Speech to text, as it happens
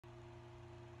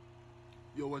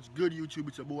Yo, what's good, YouTube?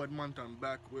 It's your boy Edmonton. I'm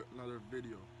back with another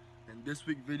video. And this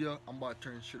week video, I'm about to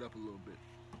turn shit up a little bit.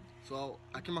 So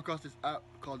I came across this app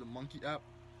called the Monkey app.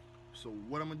 So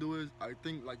what I'm gonna do is, I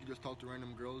think like you just talk to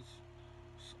random girls.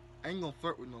 So I ain't gonna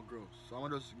flirt with no girls. So I'm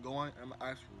gonna just go on and I'm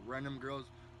gonna ask random girls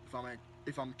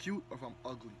if I'm cute or if I'm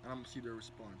ugly, and I'm gonna see their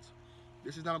response.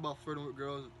 This is not about flirting with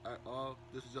girls at all.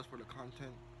 This is just for the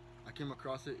content. I came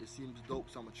across it. It seems dope,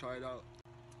 so I'm gonna try it out.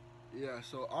 Yeah,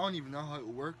 so I don't even know how it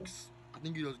works. I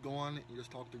think you just go on it, you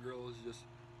just talk to girls, you just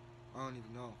I don't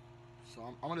even know. So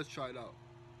I'm gonna just try it out.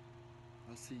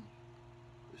 Let's see.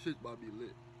 This shit's about to be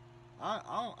lit. I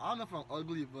don't know if I'm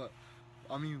ugly, but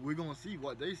I mean we're gonna see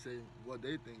what they say, what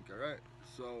they think. All right.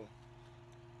 So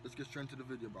let's get straight into the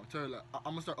video, bro. I'm telling you, like,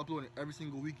 I'm gonna start uploading every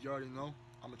single week. You already know.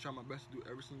 I'm gonna try my best to do it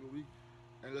every single week,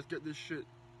 and let's get this shit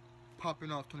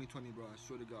popping off 2020, bro. I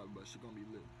swear to God, but shit gonna be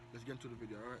lit. Let's get into the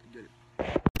video. All right, get it.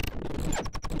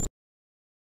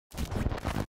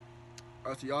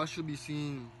 Alright, so y'all should be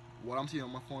seeing what I'm seeing on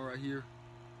my phone right here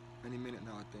any minute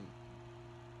now, I think.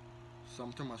 So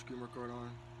I'm turning my screen record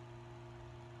on.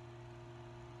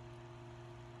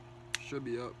 Should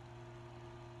be up.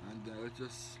 And let's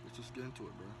just get into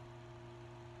it, bro.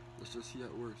 Let's just see how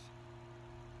it works.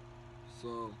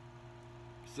 So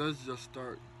it says just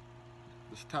start.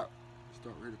 Just tap.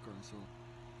 Start radio recording. So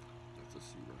let's just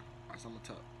see, bro. Alright, so I'm gonna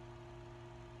tap.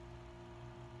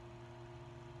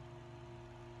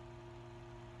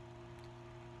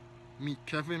 Meet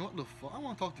Kevin. What the fuck? I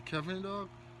wanna talk to Kevin, dog.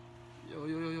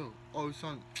 Yo. Oh,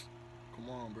 son. Come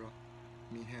on, bro.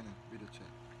 Meet Hannah. Read the chat.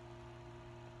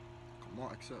 Come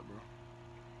on, accept, bro.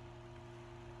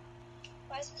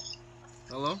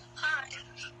 Hello? Hi.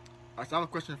 I have a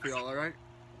question for y'all, alright?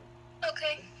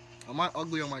 Okay. Am I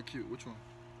ugly or am I cute? Which one?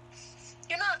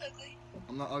 You're not ugly.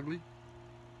 I'm not ugly?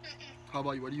 Mm-mm. How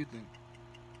about you? What do you think?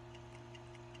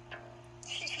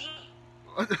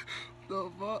 What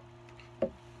the fuck?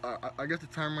 I guess the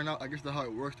time ran out. I guess that's how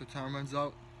it works. The time runs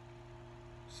out.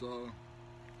 So,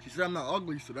 she said I'm not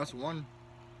ugly, so that's one.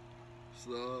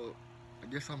 So, I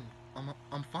guess I'm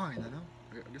fine, you know?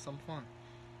 I guess I'm fine.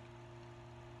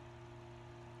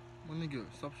 My nigga,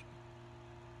 stop.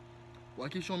 Why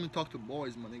keep showing me talk to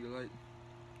boys, my nigga? Like,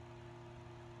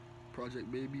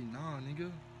 Project Baby? Nah,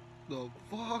 nigga. The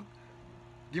fuck?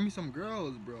 Give me some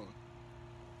girls, bro.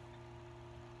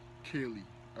 Kaylee.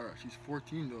 Alright, she's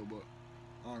 14 though, but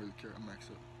I don't really care. I'm max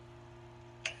up.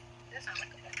 That sounds like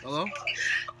a Hello? Ooh.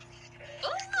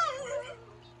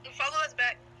 Follow us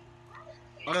back.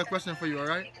 I got a question for you,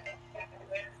 alright?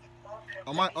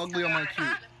 Am I ugly or am I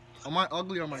cute? Am I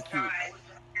ugly or am I cute?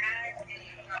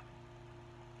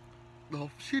 No,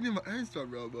 she didn't even answer,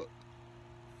 bro, but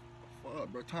fuck,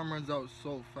 bro. Time runs out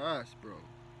so fast, bro.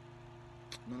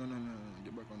 No.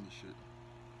 Get back on this shit.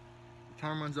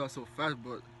 Time runs out so fast,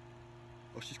 but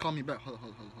oh, she's calling me back. Hold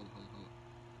on.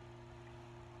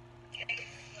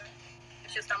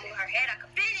 She'll start moving her head. I can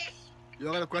finish. Yo,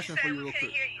 I got a question for you real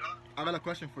quick. I got a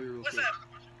question for you real quick.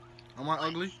 Am I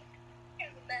ugly?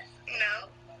 No.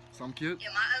 So I'm cute?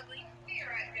 Am I ugly?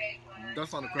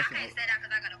 That's not the question. I can't say that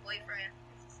because I got a boyfriend.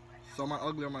 So am I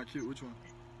ugly or am I cute? Which one?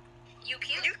 You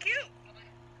cute? You cute.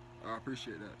 I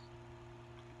appreciate that.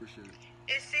 Appreciate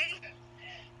it. Is she?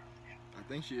 I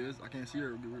think she is. I can't see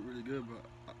her really good, but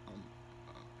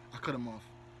I cut him off.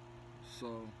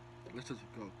 So let's just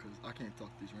go, cause I can't talk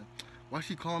to these man. Why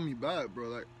she calling me back, bro?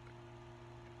 Like,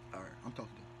 all right, I'm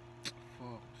talking to her.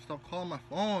 Fuck, stop calling my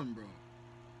phone, bro.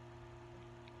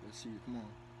 Let's see. Come on,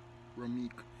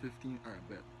 Ramik 15. All right,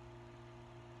 bet.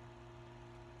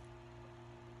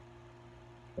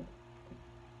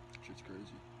 Shit's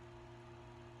crazy.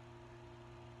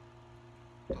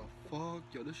 The fuck,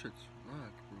 yo, this shit's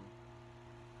whack,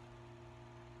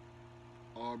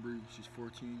 bro. Aubrey, she's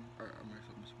 14. Alright, I'm messed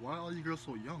up. Why are all you girls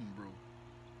so young, bro?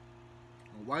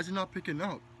 Why is it not picking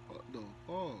up? What the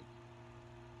fuck?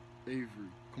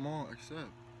 Avery, come on, accept.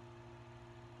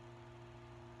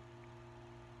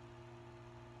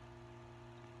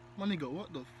 My nigga,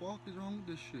 what the fuck is wrong with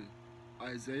this shit?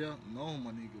 Isaiah, no,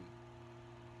 my nigga.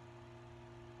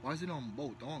 Why is it on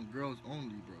both? I want girls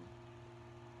only, bro.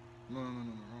 No,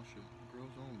 wrong shit.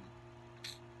 Girls only.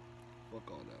 Fuck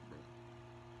all that, bro.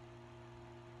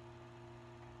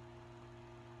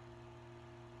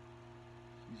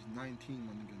 He's 19,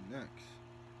 my nigga, next.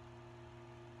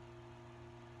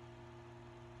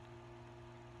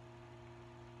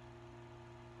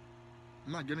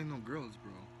 I'm not getting no girls,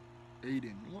 bro.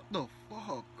 Aiden, what the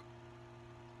fuck?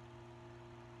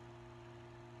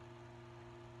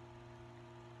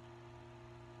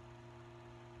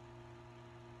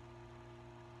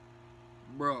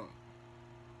 Bro.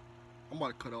 I'm about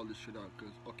to cut all this shit out, cause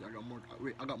okay, I got Morgan.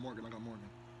 Wait, I got Morgan.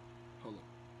 Hello.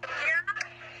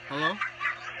 Hello?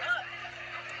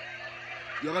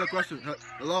 Yo, I got a question.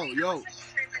 Hello, yo.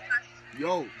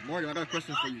 Yo, Morgan, I got a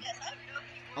question for you.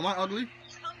 Am I ugly?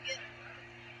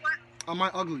 Am I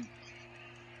ugly?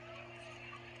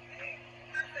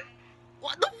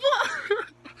 What the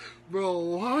fuck? Bro,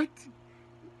 what?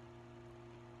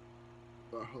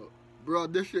 Bro,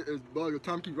 this shit is bug. The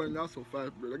time keep running out so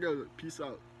fast, bro. I gotta peace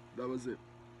out. That was it.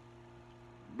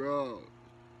 Bro.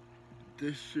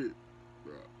 This shit,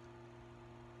 bro.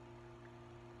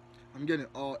 I'm getting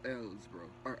all L's, bro.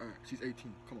 Alright, she's 18.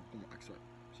 Come on, accept.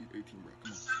 She's 18, bro.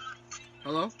 Come on.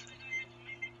 Hello?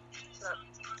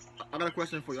 I got a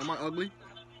question for you. Am I ugly?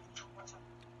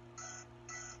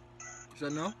 You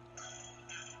said no?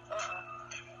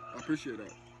 I appreciate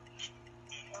that.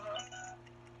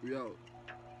 We out.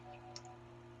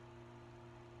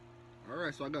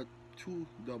 Alright, so I got 2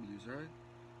 W's, right?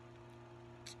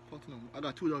 I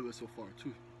got 2 W's so far,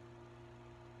 2.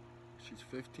 She's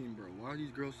 15, bro. Why are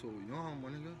these girls so young, my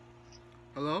nigga?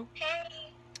 Hello?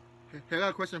 Hey, I got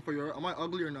a question for you. Am I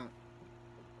ugly or not?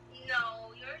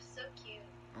 No, you're so cute.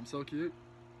 I'm so cute?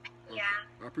 Yeah.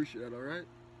 I appreciate that, alright?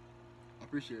 I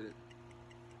appreciate it.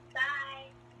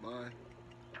 Bye. Bye.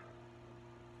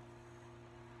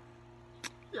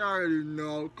 You already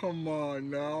know. Come on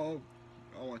now.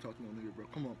 I don't want to talk to no nigga, bro.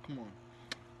 Come on.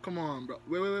 Come on, bro.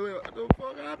 Wait. What the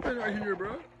fuck happened right here,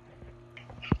 bro?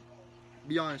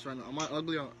 Be honest right now. Am I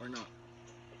ugly or not?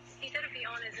 He said to be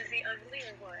honest. Is he ugly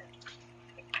or what?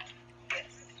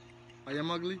 Yes. I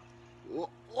am ugly? What?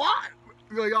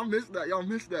 Yo, y'all missed that. Y'all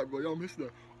missed that, bro. Y'all missed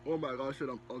that. Oh my god, shit,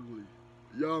 I'm ugly.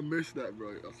 Y'all missed that,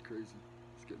 bro. That's crazy.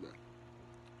 Let's get that.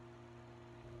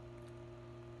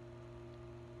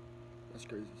 That's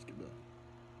crazy. Let's get that.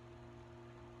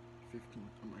 15.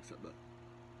 I'm gonna accept that.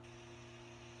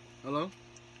 Hello?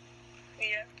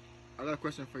 Yeah. I got a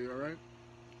question for you, alright?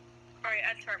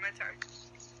 Alright, my turn.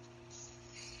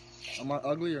 Am I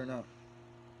ugly or not?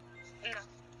 No.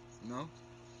 No?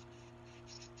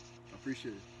 I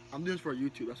appreciate it. I'm doing this for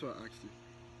YouTube. That's why I asked you.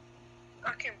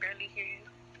 I can barely hear you.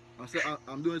 I said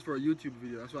I'm doing this for a YouTube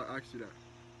video. That's why I asked you that.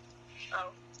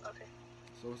 Oh, okay.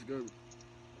 So it's good.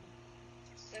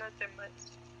 Nothing much.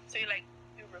 So you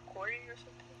recording or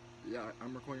something? Yeah,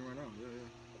 I'm recording right now. Yeah.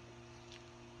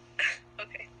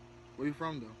 Okay. Where you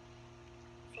from though?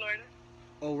 Florida.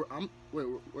 Oh,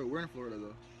 we're in Florida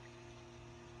though.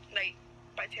 Like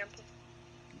by Tampa.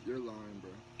 You're lying,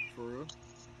 bro. For real?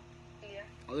 Yeah.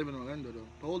 I live in Orlando though.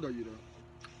 How old are you though?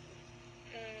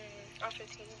 I'm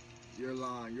 15. You're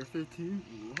lying. You're 15?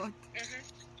 What?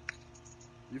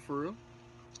 You for real?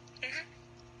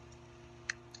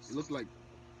 You look like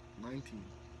 19.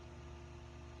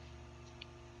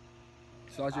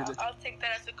 So how's your day? I'll take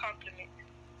that as a compliment.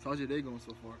 So how's your day going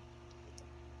so far?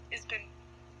 It's been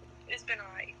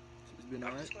alright. It's been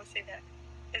alright? I'm just gonna say that.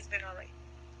 It's been alright.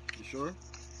 You sure?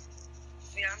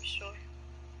 Yeah, I'm sure.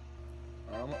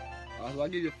 I'll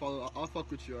give you a follow. I'll fuck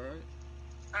with you, alright?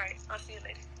 Alright, I'll see you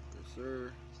later. Yes,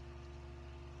 sir.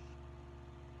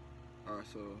 Alright,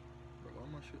 so, bro, why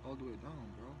my shit all the way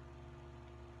down,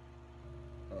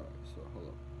 bro? Alright, so, hold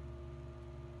up.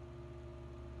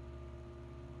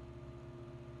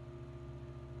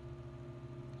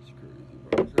 It's crazy,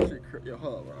 bro. That shit crazy. Yo,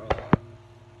 hold up, bro.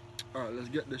 Alright, let's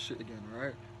get this shit again,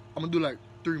 alright? I'm gonna do like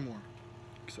 3 more.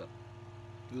 Except,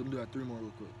 I'm gonna do like 3 more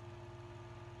real quick.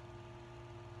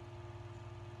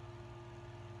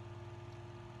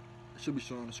 It should be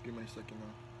showing on the screen any second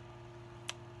now.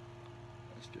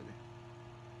 Let's get it.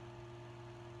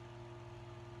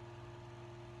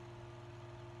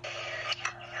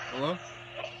 Hello?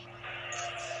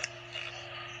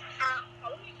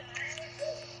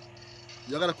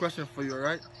 Yeah, I got a question for you,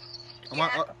 alright? Am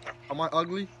I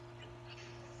ugly?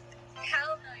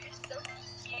 Hell no, you're so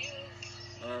cute.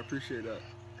 I appreciate that.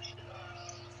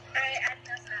 Alright, add me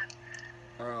on Snap.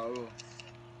 Alright, I will.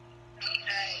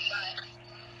 Alright,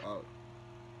 bye.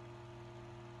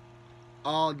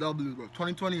 All W's, bro.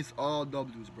 2020 is all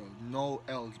W's, bro. No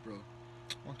L's, bro.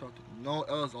 No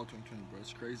L's all 2020, bro.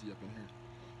 It's crazy up in here.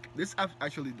 This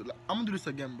actually, I'm gonna do this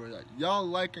again, bro. Like, y'all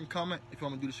like and comment if I'm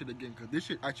gonna do this shit again, cause this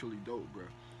shit actually dope, bro.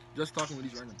 Just talking with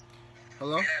these random.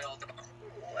 Hello?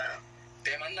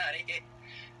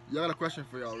 Y'all got a question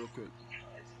for y'all real quick.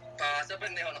 The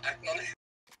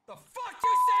fuck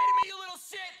you say to me, you little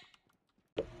shit?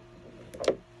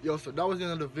 Yo, so that was the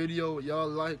end of the video. Y'all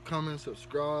like, comment,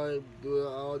 subscribe, do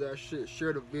all that shit.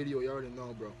 Share the video. You already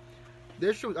know, bro.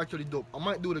 This shit was actually dope. I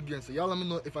might do it again. So y'all let me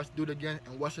know if I should do it again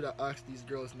and what should I ask these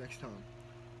girls next time.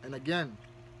 And again,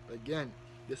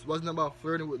 This wasn't about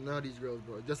flirting with none of these girls,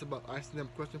 bro. It's just about asking them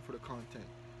questions for the content.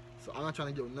 So I'm not trying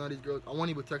to get with none of these girls. I won't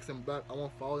even text them back. I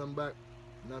won't follow them back.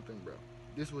 Nothing, bro.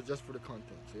 This was just for the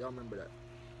content. So y'all remember that.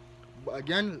 But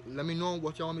again, let me know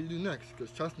what y'all want me to do next. Because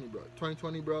trust me, bro.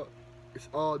 2020, bro. It's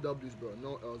all W's, bro.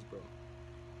 No L's, bro.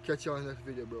 Catch y'all in the next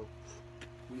video, bro.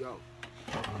 We out.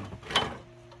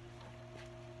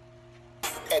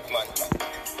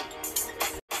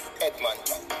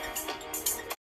 Edmund.